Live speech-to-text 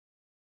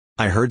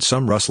I heard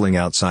some rustling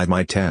outside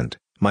my tent,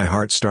 my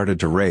heart started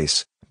to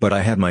race, but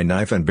I had my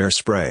knife and bear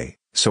spray,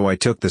 so I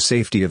took the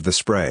safety of the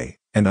spray,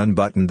 and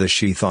unbuttoned the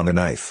sheath on the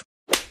knife.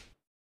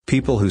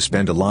 People who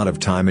spend a lot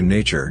of time in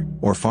nature,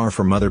 or far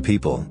from other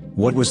people,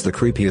 what was the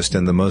creepiest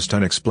and the most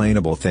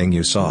unexplainable thing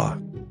you saw?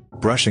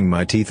 Brushing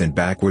my teeth in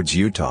backwoods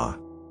Utah.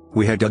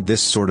 We had dug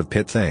this sort of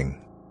pit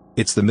thing.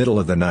 It's the middle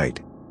of the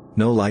night.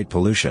 No light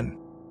pollution.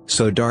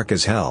 So dark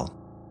as hell.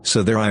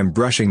 So there I am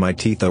brushing my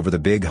teeth over the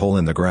big hole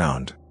in the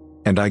ground.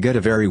 And I get a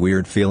very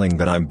weird feeling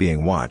that I'm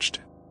being watched.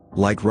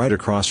 Like right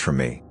across from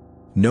me.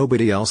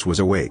 Nobody else was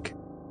awake.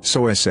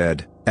 So I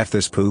said, F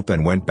this poop,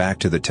 and went back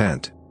to the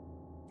tent.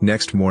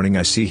 Next morning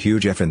I see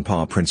huge effin'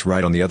 paw prints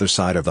right on the other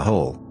side of the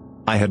hole.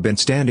 I had been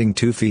standing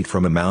 2 feet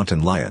from a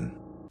mountain lion.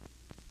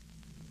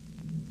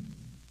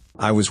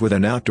 I was with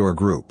an outdoor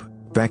group,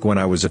 back when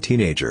I was a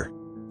teenager.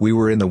 We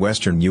were in the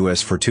western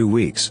US for 2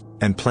 weeks,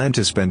 and planned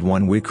to spend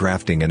 1 week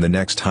rafting and the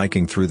next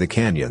hiking through the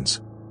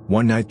canyons.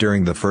 One night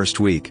during the first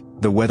week,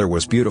 the weather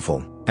was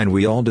beautiful, and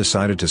we all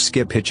decided to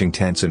skip pitching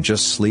tents and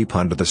just sleep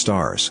under the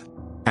stars.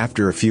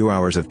 After a few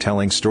hours of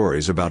telling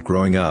stories about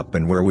growing up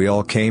and where we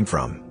all came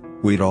from,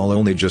 we'd all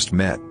only just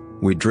met,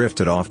 we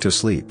drifted off to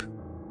sleep.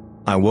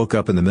 I woke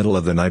up in the middle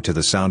of the night to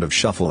the sound of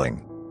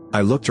shuffling.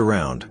 I looked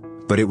around,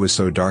 but it was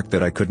so dark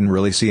that I couldn't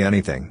really see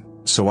anything,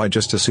 so I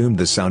just assumed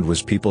the sound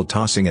was people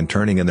tossing and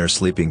turning in their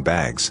sleeping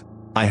bags.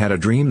 I had a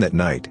dream that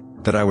night,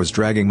 that I was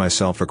dragging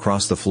myself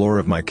across the floor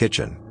of my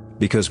kitchen,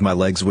 because my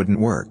legs wouldn't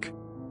work.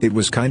 It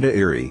was kinda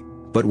eerie,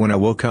 but when I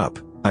woke up,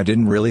 I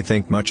didn't really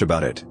think much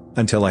about it,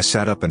 until I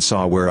sat up and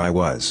saw where I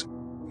was.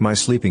 My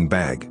sleeping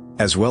bag,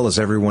 as well as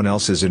everyone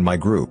else's in my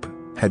group,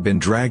 had been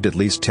dragged at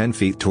least 10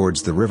 feet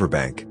towards the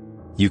riverbank.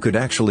 You could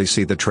actually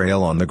see the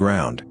trail on the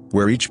ground,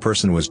 where each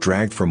person was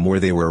dragged from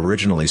where they were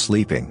originally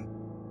sleeping.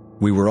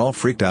 We were all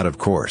freaked out, of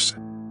course.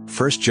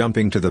 First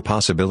jumping to the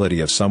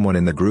possibility of someone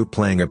in the group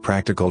playing a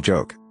practical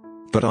joke.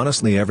 But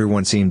honestly,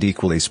 everyone seemed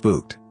equally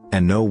spooked,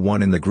 and no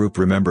one in the group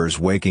remembers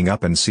waking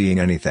up and seeing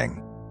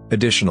anything.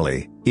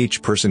 Additionally,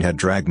 each person had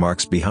drag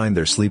marks behind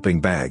their sleeping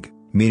bag,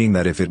 meaning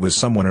that if it was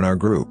someone in our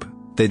group,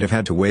 they'd have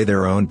had to weigh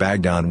their own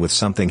bag down with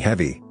something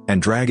heavy,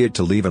 and drag it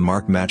to leave a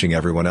mark matching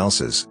everyone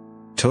else's.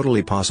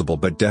 Totally possible,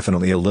 but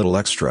definitely a little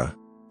extra.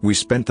 We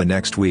spent the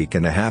next week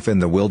and a half in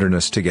the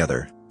wilderness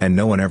together, and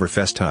no one ever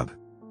fessed up.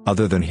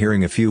 Other than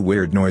hearing a few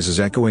weird noises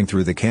echoing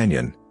through the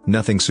canyon,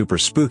 nothing super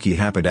spooky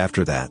happened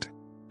after that.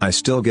 I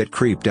still get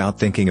creeped out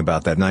thinking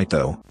about that night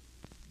though.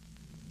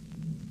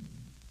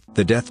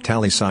 The death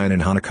tally sign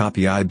in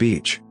Hanakapiai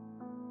Beach.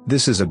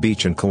 This is a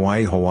beach in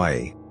Kauai,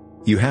 Hawaii.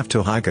 You have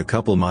to hike a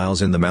couple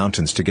miles in the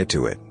mountains to get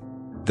to it.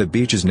 The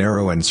beach is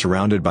narrow and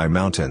surrounded by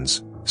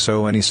mountains,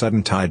 so any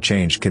sudden tide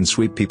change can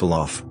sweep people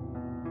off.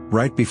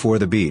 Right before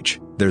the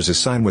beach, there's a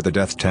sign with a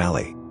death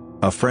tally.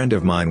 A friend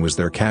of mine was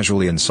there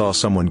casually and saw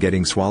someone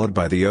getting swallowed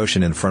by the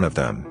ocean in front of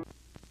them.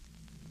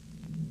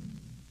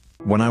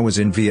 When I was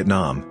in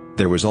Vietnam,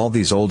 there was all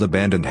these old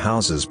abandoned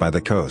houses by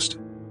the coast.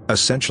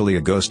 Essentially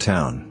a ghost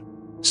town.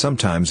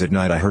 Sometimes at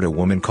night I heard a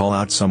woman call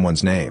out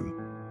someone's name.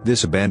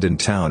 This abandoned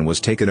town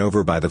was taken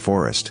over by the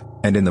forest,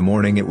 and in the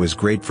morning it was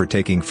great for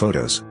taking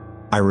photos.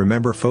 I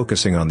remember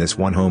focusing on this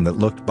one home that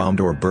looked bombed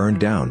or burned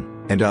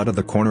down, and out of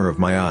the corner of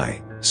my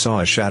eye,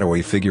 saw a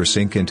shadowy figure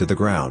sink into the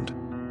ground.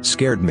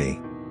 Scared me.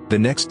 The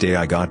next day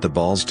I got the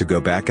balls to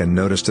go back and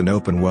noticed an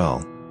open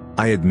well.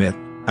 I admit,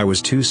 I was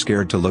too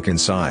scared to look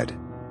inside.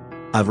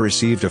 I've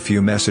received a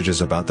few messages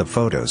about the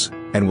photos,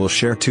 and will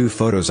share 2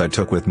 photos I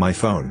took with my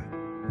phone.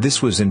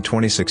 This was in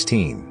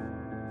 2016.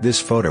 This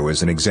photo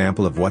is an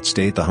example of what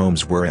state the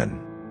homes were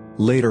in.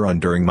 Later on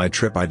during my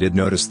trip I did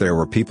notice there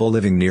were people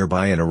living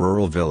nearby in a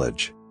rural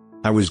village.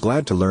 I was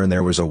glad to learn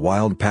there was a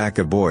wild pack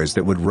of boys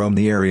that would roam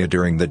the area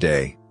during the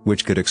day,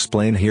 which could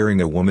explain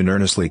hearing a woman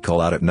earnestly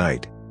call out at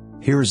night.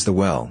 Here's the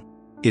well.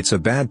 It's a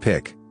bad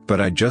pic, but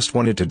I just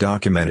wanted to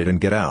document it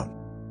and get out.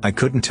 I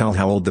couldn't tell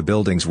how old the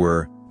buildings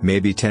were,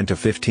 maybe 10 to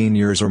 15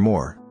 years or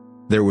more.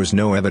 There was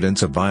no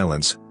evidence of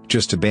violence,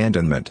 just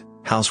abandonment,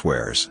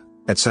 housewares,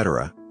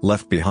 etc.,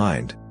 left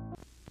behind.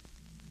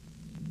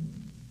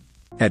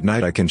 At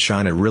night I can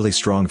shine a really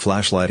strong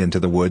flashlight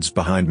into the woods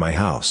behind my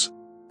house.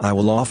 I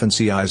will often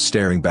see eyes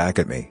staring back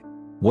at me.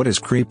 What is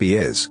creepy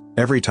is,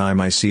 every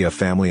time I see a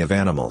family of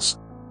animals,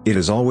 it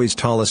is always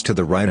tallest to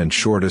the right and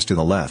shortest to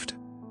the left.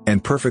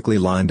 And perfectly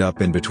lined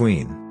up in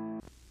between.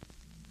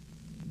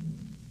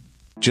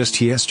 Just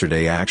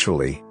yesterday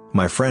actually,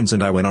 my friends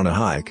and I went on a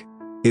hike.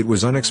 It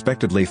was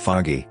unexpectedly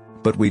foggy,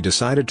 but we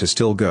decided to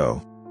still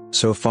go.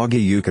 So foggy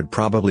you could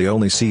probably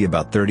only see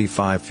about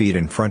 35 feet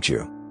in front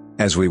you.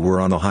 As we were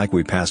on the hike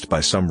we passed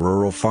by some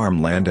rural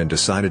farmland and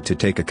decided to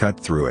take a cut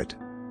through it.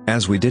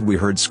 As we did we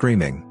heard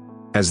screaming.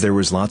 As there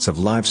was lots of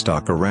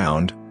livestock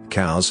around,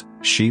 cows,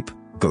 sheep,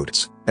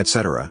 goats,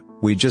 etc.,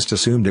 we just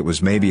assumed it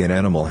was maybe an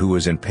animal who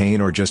was in pain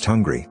or just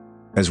hungry.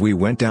 As we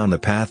went down the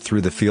path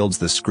through the fields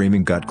the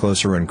screaming got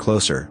closer and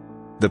closer.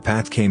 The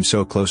path came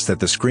so close that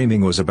the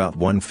screaming was about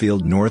 1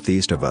 field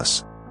northeast of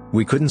us.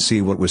 We couldn't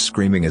see what was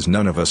screaming as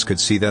none of us could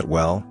see that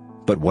well,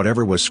 but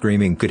whatever was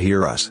screaming could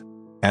hear us.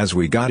 As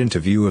we got into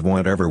view of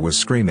whatever was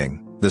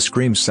screaming, the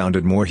screams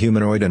sounded more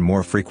humanoid and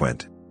more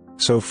frequent.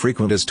 So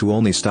frequent as to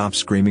only stop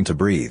screaming to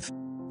breathe.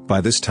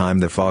 By this time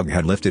the fog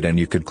had lifted and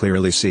you could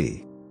clearly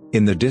see.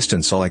 In the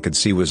distance all I could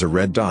see was a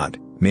red dot,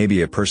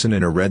 maybe a person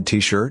in a red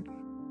t-shirt?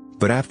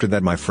 But after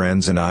that my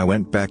friends and I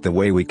went back the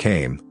way we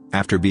came,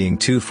 after being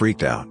too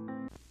freaked out.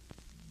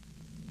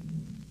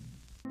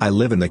 I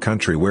live in the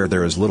country where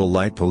there is little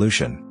light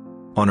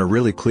pollution. On a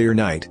really clear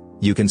night,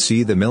 you can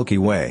see the Milky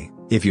Way,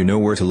 if you know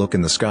where to look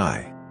in the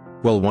sky.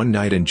 Well, one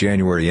night in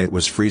January it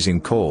was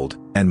freezing cold,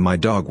 and my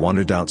dog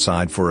wandered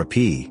outside for a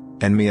pee,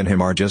 and me and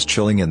him are just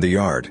chilling in the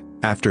yard.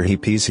 After he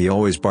pees he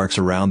always barks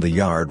around the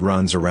yard,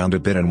 runs around a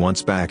bit and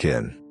wants back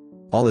in.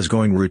 All is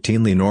going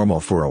routinely normal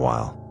for a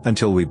while,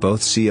 until we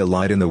both see a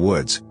light in the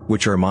woods,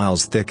 which are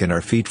miles thick and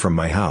are feet from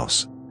my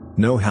house.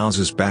 No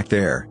houses back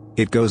there,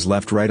 it goes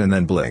left right and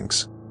then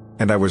blinks.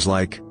 And I was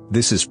like,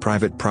 this is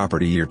private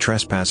property, you're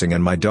trespassing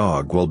and my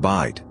dog will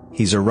bite.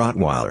 He's a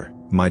Rottweiler.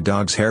 My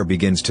dog's hair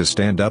begins to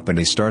stand up and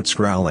he starts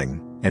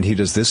growling, and he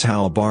does this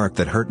howl bark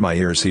that hurt my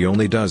ears. He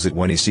only does it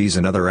when he sees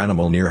another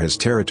animal near his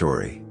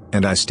territory,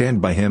 and I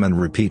stand by him and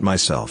repeat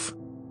myself.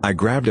 I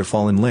grabbed a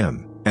fallen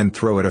limb, and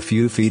throw it a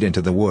few feet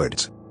into the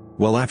woods.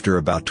 Well, after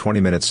about 20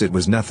 minutes it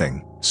was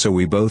nothing, so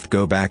we both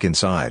go back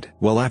inside.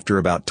 Well, after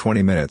about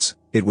 20 minutes,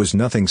 it was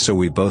nothing, so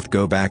we both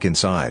go back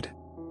inside.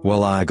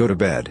 Well, I go to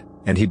bed,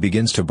 and he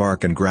begins to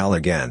bark and growl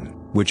again,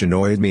 which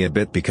annoyed me a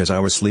bit because I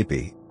was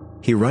sleepy.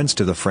 He runs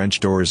to the French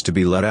doors to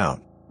be let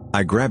out.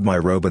 I grab my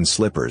robe and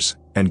slippers,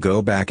 and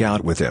go back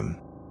out with him.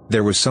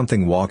 There was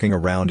something walking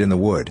around in the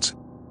woods.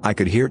 I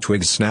could hear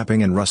twigs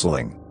snapping and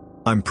rustling.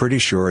 I'm pretty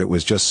sure it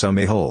was just some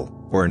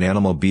a-hole, or an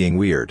animal being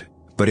weird,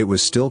 but it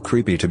was still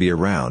creepy to be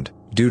around,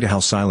 due to how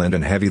silent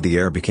and heavy the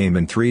air became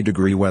in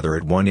 3-degree weather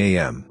at 1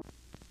 a.m.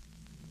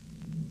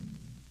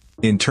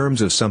 In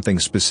terms of something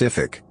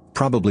specific,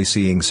 probably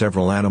seeing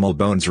several animal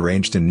bones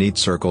arranged in neat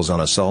circles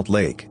on a salt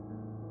lake.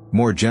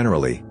 More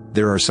generally,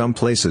 there are some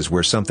places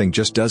where something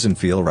just doesn't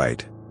feel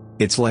right.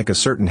 It's like a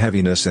certain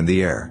heaviness in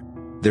the air.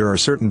 There are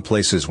certain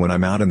places when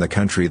I'm out in the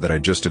country that I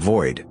just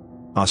avoid.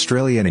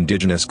 Australian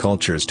indigenous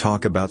cultures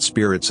talk about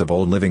spirits of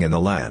old living in the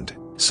land.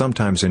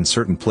 Sometimes in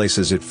certain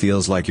places it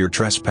feels like you're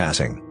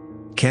trespassing.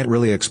 Can't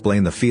really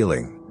explain the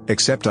feeling,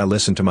 except I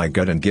listen to my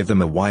gut and give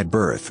them a wide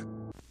berth.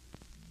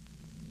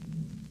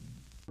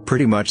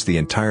 Pretty much the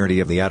entirety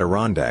of the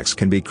Adirondacks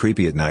can be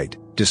creepy at night,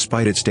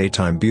 despite its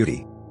daytime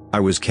beauty. I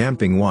was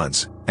camping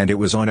once, and it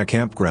was on a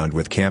campground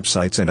with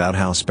campsites and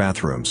outhouse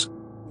bathrooms.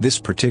 This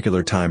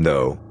particular time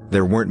though,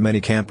 there weren't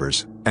many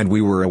campers, and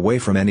we were away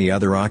from any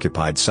other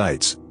occupied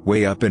sites,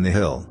 way up in the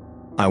hill.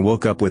 I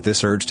woke up with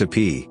this urge to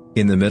pee,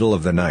 in the middle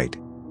of the night.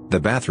 The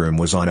bathroom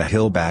was on a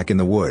hill back in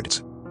the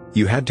woods.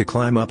 You had to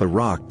climb up a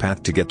rock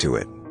path to get to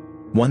it.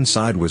 One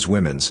side was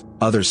women's,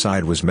 other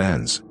side was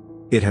men's.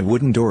 It had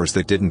wooden doors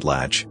that didn't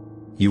latch.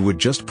 You would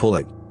just pull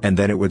it, and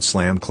then it would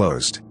slam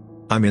closed.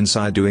 I'm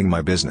inside doing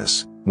my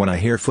business, when I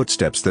hear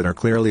footsteps that are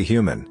clearly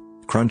human,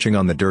 crunching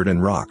on the dirt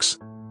and rocks.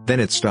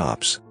 Then it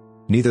stops.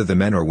 Neither the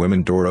men or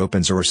women door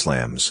opens or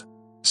slams.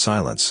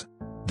 Silence.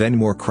 Then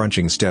more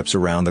crunching steps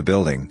around the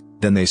building,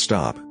 then they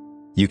stop.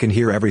 You can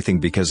hear everything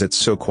because it's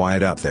so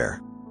quiet up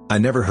there. I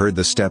never heard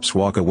the steps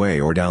walk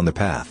away or down the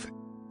path.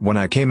 When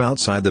I came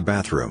outside the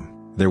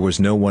bathroom, there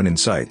was no one in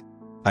sight.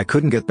 I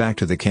couldn't get back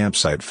to the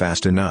campsite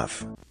fast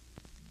enough.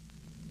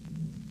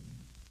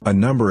 A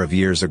number of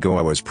years ago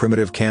I was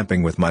primitive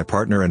camping with my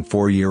partner and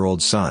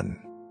 4-year-old son.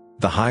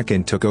 The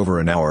hike-in took over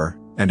an hour,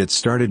 and it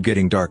started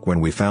getting dark when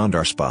we found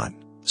our spot,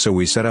 so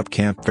we set up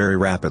camp very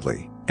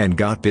rapidly, and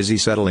got busy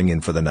settling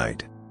in for the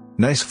night.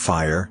 Nice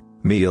fire,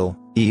 meal,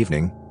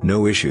 evening,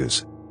 no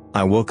issues.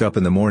 I woke up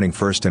in the morning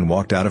first and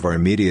walked out of our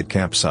immediate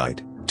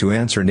campsite, to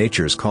answer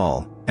nature's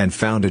call, and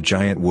found a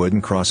giant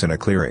wooden cross in a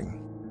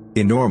clearing.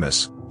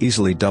 Enormous,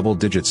 easily double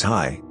digits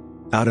high.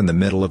 Out in the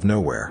middle of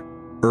nowhere.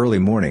 Early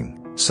morning.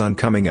 Sun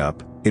coming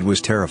up, it was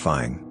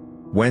terrifying.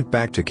 Went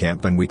back to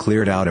camp and we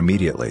cleared out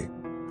immediately.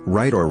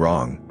 Right or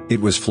wrong,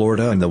 it was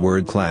Florida and the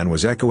word clan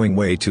was echoing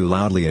way too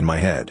loudly in my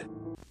head.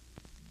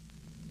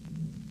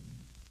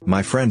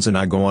 My friends and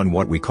I go on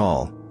what we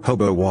call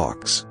hobo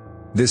walks.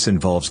 This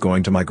involves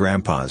going to my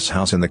grandpa's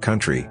house in the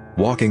country,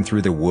 walking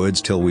through the woods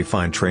till we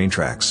find train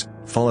tracks,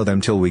 follow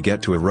them till we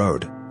get to a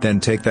road, then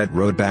take that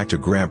road back to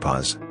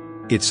grandpa's.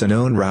 It's a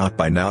known route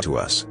by now to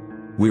us.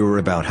 We were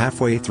about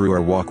halfway through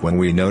our walk when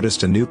we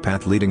noticed a new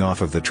path leading off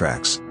of the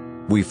tracks.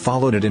 We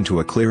followed it into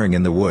a clearing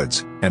in the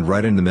woods, and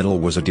right in the middle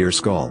was a deer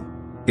skull.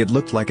 It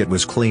looked like it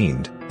was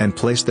cleaned, and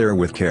placed there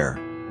with care.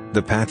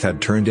 The path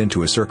had turned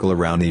into a circle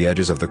around the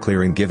edges of the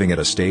clearing, giving it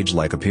a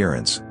stage-like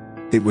appearance.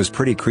 It was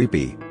pretty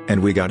creepy,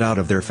 and we got out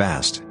of there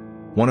fast.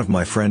 One of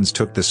my friends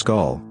took the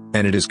skull,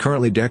 and it is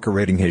currently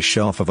decorating his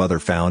shelf of other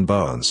found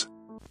bones.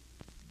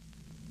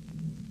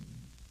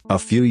 A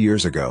few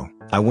years ago,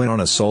 I went on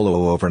a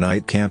solo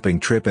overnight camping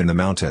trip in the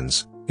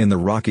mountains, in the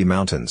Rocky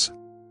Mountains.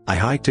 I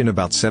hiked in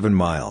about 7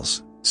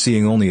 miles,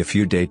 seeing only a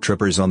few day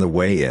trippers on the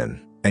way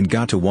in, and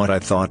got to what I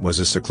thought was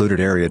a secluded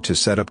area to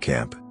set up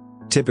camp.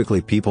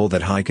 Typically people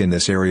that hike in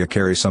this area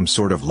carry some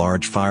sort of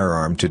large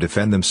firearm to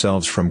defend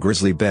themselves from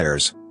grizzly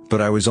bears,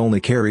 but I was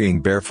only carrying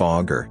bear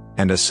fogger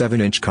and a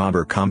 7-inch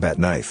Cobber combat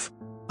knife.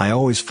 I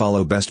always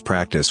follow best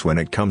practice when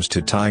it comes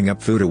to tying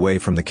up food away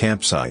from the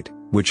campsite,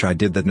 which I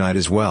did that night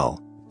as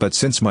well, but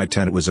since my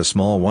tent was a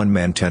small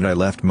one-man tent I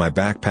left my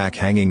backpack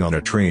hanging on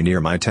a tree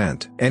near my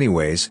tent.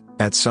 Anyways,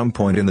 at some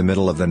point in the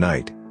middle of the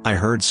night, I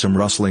heard some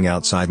rustling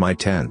outside my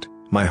tent.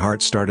 My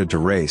heart started to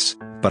race,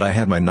 but I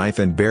had my knife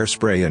and bear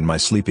spray in my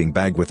sleeping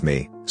bag with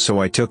me, so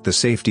I took the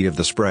safety of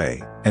the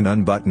spray, and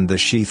unbuttoned the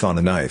sheath on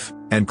the knife,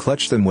 and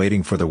clutched them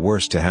waiting for the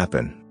worst to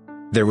happen.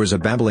 There was a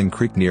babbling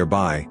creek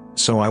nearby,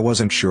 so I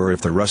wasn't sure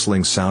if the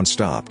rustling sound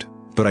stopped,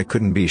 but I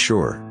couldn't be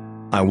sure.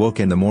 I woke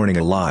in the morning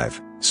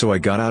alive, so I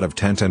got out of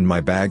tent and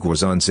my bag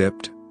was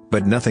unzipped,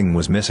 but nothing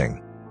was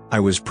missing. I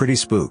was pretty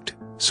spooked,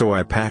 so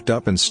I packed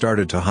up and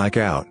started to hike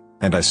out,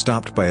 and I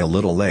stopped by a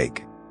little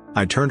lake.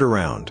 I turned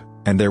around,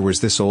 and there was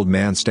this old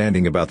man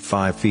standing about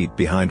 5 feet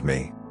behind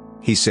me.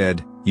 He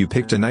said, "You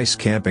picked a nice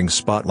camping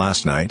spot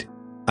last night?"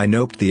 I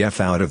noped the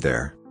F out of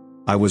there.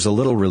 I was a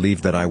little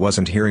relieved that I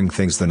wasn't hearing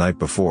things the night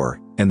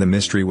before, and the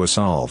mystery was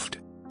solved.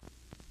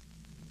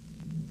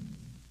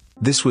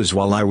 This was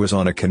while I was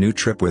on a canoe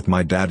trip with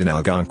my dad in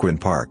Algonquin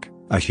Park,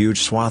 a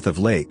huge swath of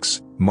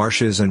lakes,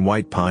 marshes and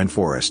white pine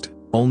forest,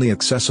 only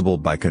accessible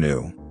by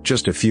canoe,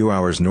 just a few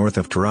hours north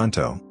of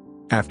Toronto.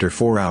 After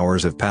 4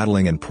 hours of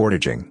paddling and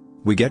portaging,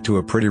 we get to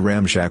a pretty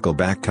ramshackle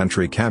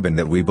backcountry cabin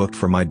that we booked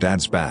for my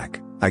dad's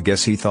back. I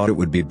guess he thought it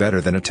would be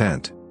better than a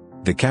tent.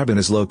 The cabin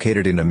is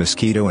located in a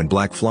mosquito and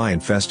black fly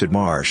infested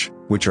marsh,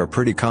 which are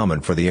pretty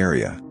common for the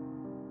area.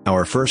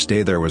 Our first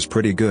day there was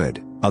pretty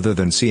good, other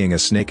than seeing a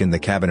snake in the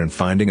cabin and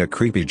finding a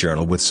creepy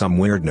journal with some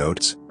weird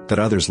notes that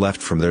others left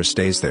from their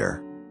stays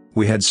there.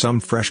 We had some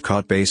fresh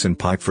caught bass and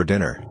pike for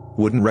dinner,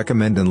 wouldn't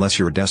recommend unless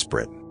you're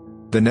desperate.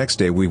 The next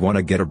day we want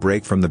to get a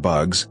break from the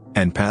bugs,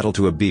 and paddle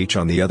to a beach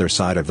on the other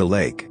side of the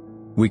lake.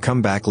 We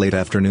come back late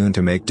afternoon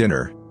to make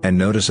dinner, and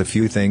notice a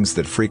few things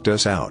that freaked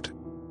us out.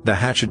 The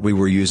hatchet we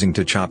were using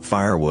to chop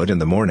firewood in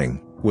the morning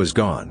was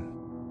gone.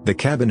 The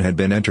cabin had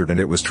been entered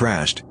and it was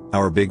trashed.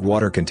 Our big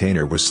water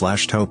container was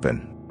slashed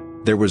open.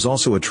 There was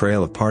also a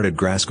trail of parted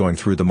grass going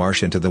through the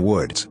marsh into the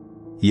woods.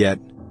 Yet,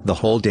 the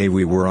whole day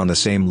we were on the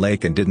same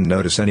lake and didn't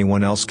notice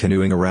anyone else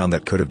canoeing around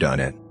that could have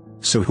done it.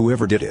 So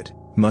whoever did it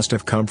must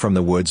have come from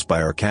the woods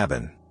by our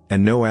cabin,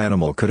 and no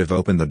animal could have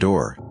opened the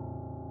door.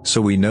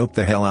 So we noped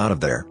the hell out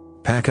of there,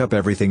 pack up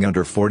everything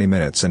under 40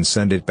 minutes and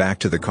send it back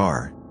to the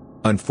car.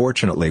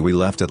 Unfortunately we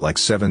left at like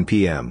 7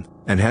 p.m.,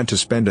 and had to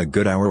spend a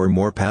good hour or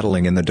more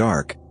paddling in the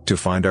dark, to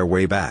find our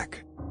way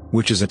back.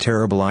 Which is a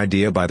terrible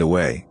idea by the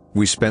way.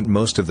 We spent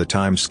most of the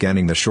time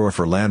scanning the shore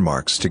for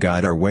landmarks to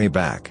guide our way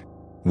back.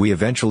 We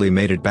eventually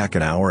made it back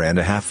an hour and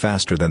a half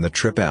faster than the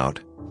trip out,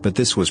 but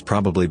this was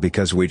probably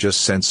because we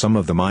just sent some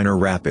of the minor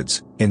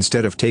rapids,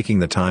 instead of taking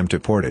the time to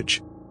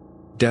portage.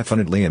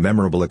 Definitely a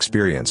memorable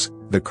experience.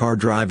 The car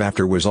drive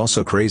after was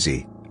also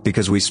crazy,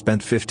 because we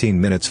spent 15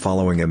 minutes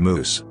following a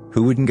moose,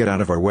 who wouldn't get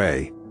out of our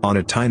way, on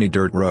a tiny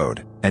dirt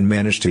road, and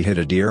managed to hit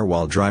a deer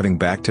while driving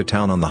back to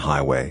town on the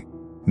highway.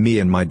 Me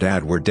and my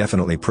dad were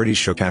definitely pretty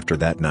shook after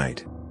that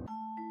night.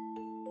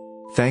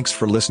 Thanks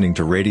for listening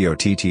to Radio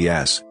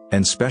TTS,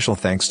 and special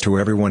thanks to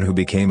everyone who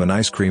became an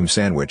ice cream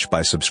sandwich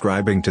by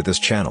subscribing to this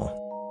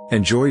channel.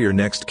 Enjoy your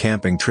next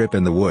camping trip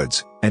in the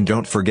woods, and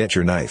don't forget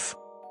your knife.